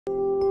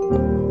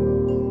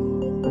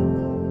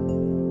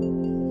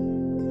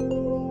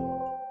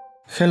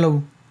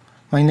Hello,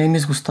 my name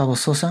is Gustavo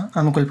Sosa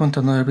and welcome to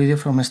another video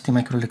from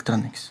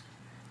STMicroelectronics.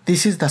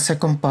 This is the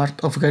second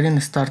part of getting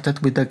started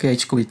with the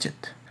gauge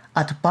widget.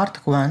 At part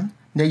 1,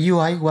 the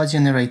UI was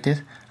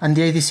generated and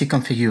the ADC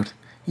configured.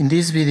 In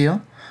this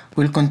video,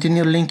 we'll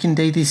continue linking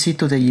the ADC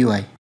to the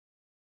UI.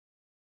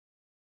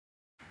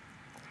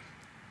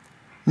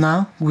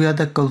 Now we add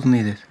the code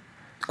needed.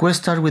 We'll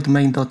start with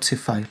main.c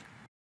file.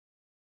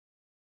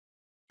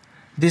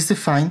 This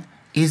define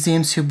is the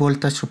MCU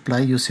voltage supply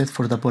used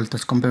for the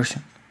voltage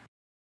conversion.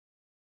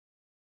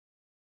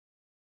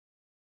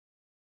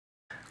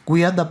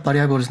 We add the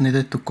variables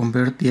needed to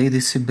convert the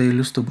ADC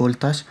values to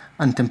voltage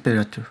and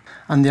temperature,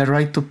 and the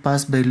array to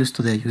pass values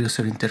to the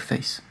user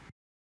interface.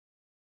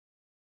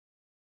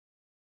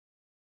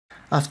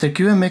 After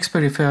QMX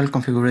peripheral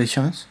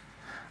configurations,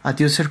 at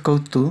user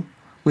code 2,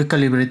 we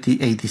calibrate the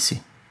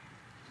ADC.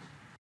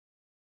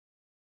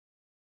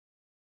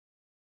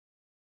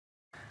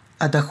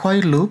 At the while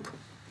loop,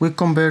 we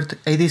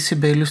convert ADC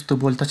values to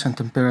voltage and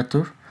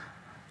temperature,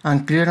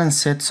 and clear and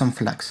set some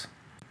flags.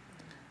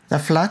 The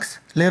flags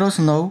let us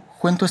know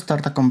when to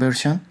start the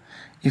conversion,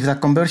 if the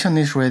conversion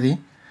is ready,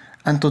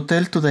 and to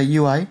tell to the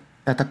UI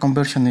that the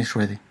conversion is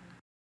ready.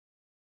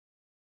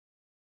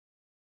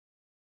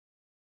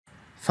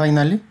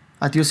 Finally,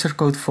 at user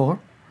code 4,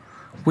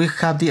 we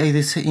have the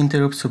ADC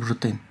interrupt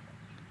subroutine.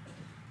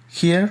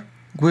 Here,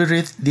 we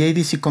read the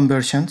ADC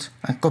conversions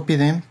and copy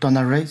them to an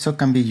array so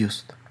can be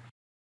used.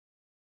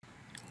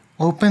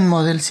 Open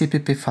model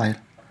CPP file.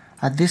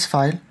 At this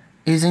file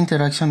is the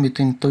interaction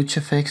between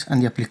TouchGFX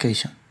and the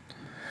application.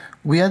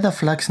 We add the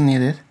flags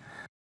needed.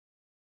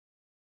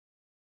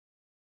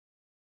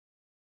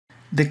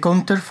 The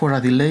counter for a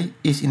delay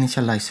is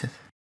initialized,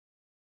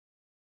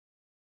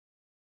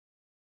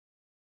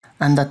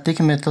 and the tick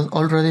method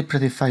already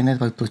predefined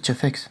by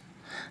TouchGFX.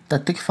 The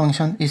tick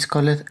function is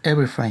called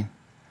every frame.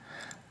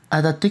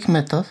 At the tick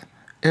method,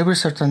 every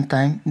certain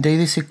time the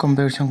ADC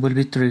conversion will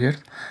be triggered,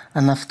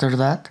 and after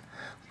that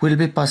will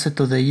be passed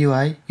to the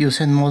UI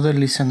using model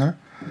listener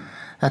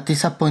that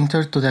is a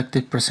pointer to the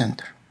active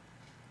presenter.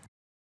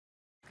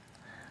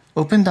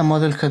 Open the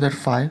model header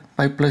file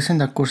by placing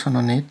the cursor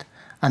on it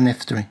and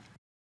F3.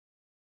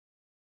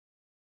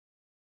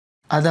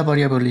 Add a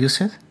variable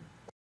used.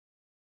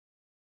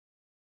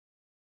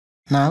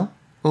 Now,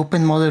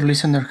 open model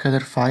listener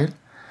header file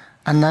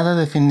and add a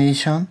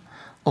definition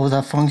of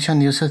the function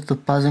used to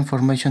pass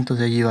information to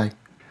the UI,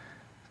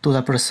 to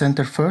the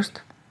presenter first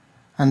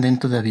and then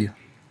to the view.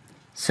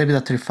 Save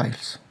the 3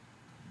 files.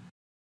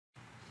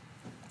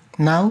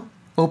 Now,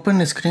 open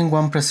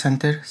screen1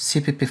 presenter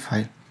CPP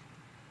file.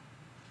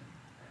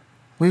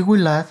 We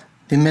will add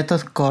the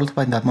method called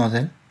by the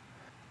model.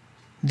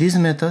 This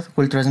method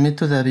will transmit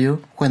to the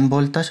view when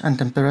voltage and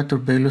temperature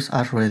values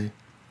are ready.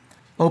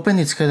 Open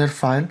its header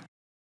file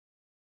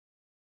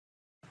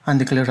and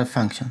declare a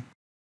function.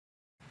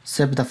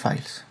 Save the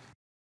files.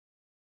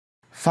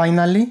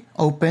 Finally,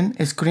 open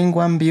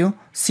screen1 view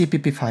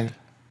CPP file.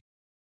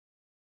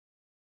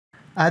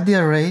 Add the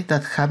array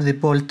that have the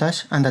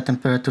voltage and the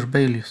temperature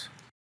values.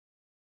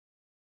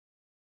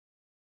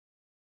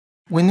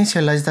 We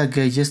initialize the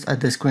gauges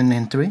at the screen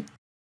entry.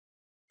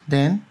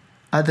 Then,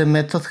 add the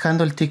method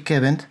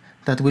handleTickEvent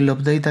that will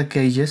update the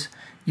gauges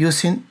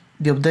using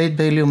the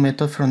updateValue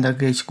method from the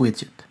gauge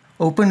widget.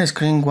 Open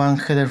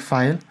screen1 header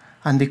file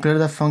and declare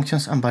the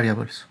functions and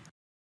variables.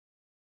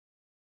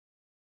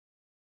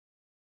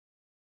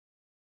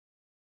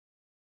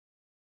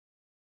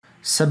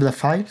 Save the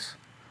files.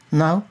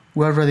 Now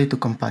we are ready to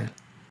compile.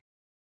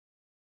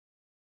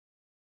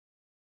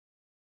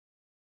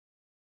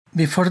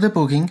 Before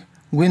debugging,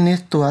 we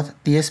need to add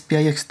the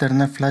SPI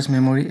external flash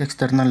memory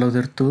external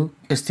loader to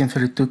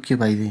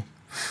STM32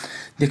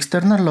 The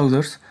external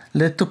loaders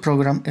let to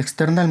program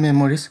external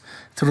memories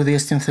through the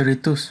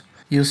STM32s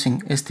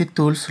using ST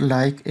tools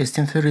like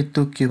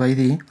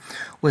STM32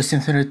 or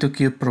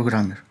STM32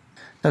 Programmer.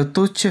 The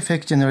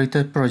TouchGFX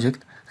generated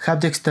project have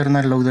the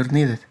external loader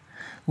needed.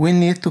 We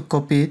need to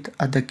copy it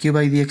at the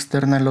CUBE-ID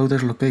external loader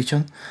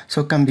location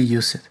so can be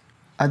used.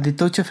 At the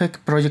TouchGFX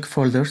project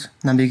folders,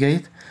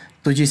 navigate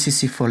to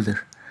GCC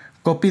folder.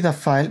 Copy the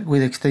file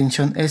with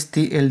extension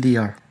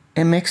stldr,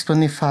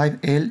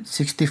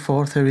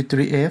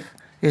 mx25l6433f,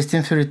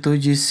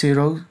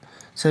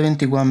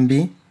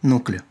 STM32G071RB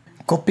NUCLEO.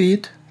 Copy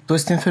it to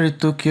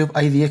STM32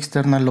 CUBE-ID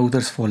external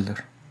loaders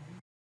folder.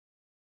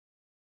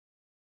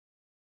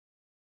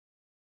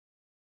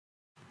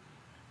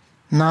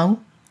 Now,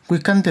 we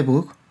can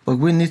debug, but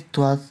we need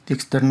to add the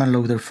external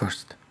loader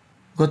first.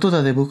 Go to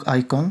the debug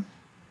icon,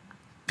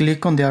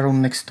 click on the arrow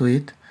next to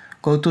it,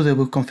 go to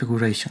debug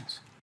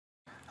configurations.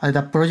 At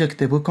the project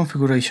debug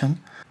configuration,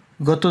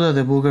 go to the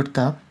debugger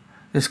tab,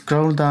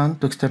 scroll down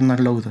to external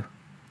loader.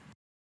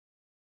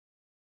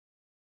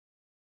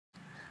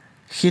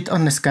 Hit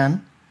on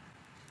scan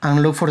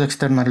and look for the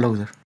external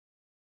loader.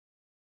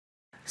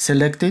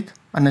 Select it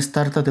and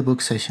start the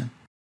debug session.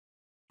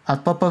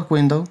 At pop-up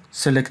window,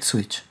 select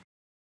switch.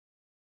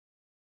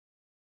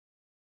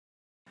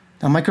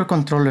 The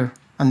microcontroller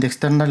and the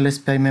external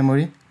SPI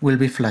memory will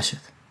be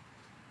flashed.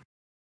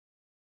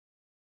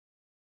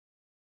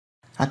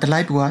 At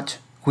Live Watch,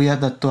 we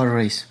added two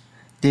arrays,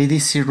 the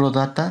ADC raw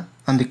data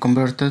and the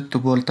converter to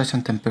voltage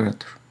and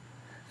temperature.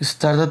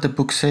 Start the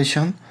debug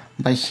session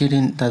by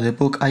hitting the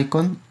debug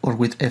icon or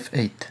with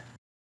F8.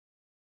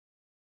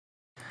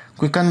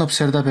 We can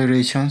observe the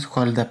variations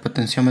while the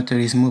potentiometer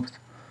is moved.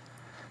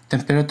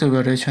 Temperature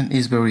variation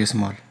is very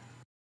small.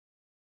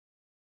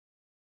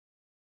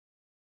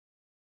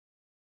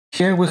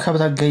 Here we have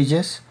the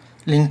gauges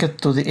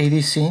linked to the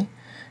ADC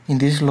in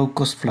this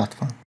low-cost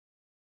platform.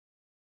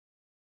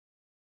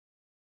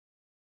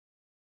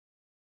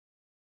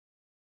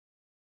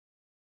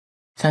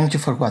 Thank you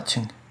for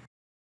watching.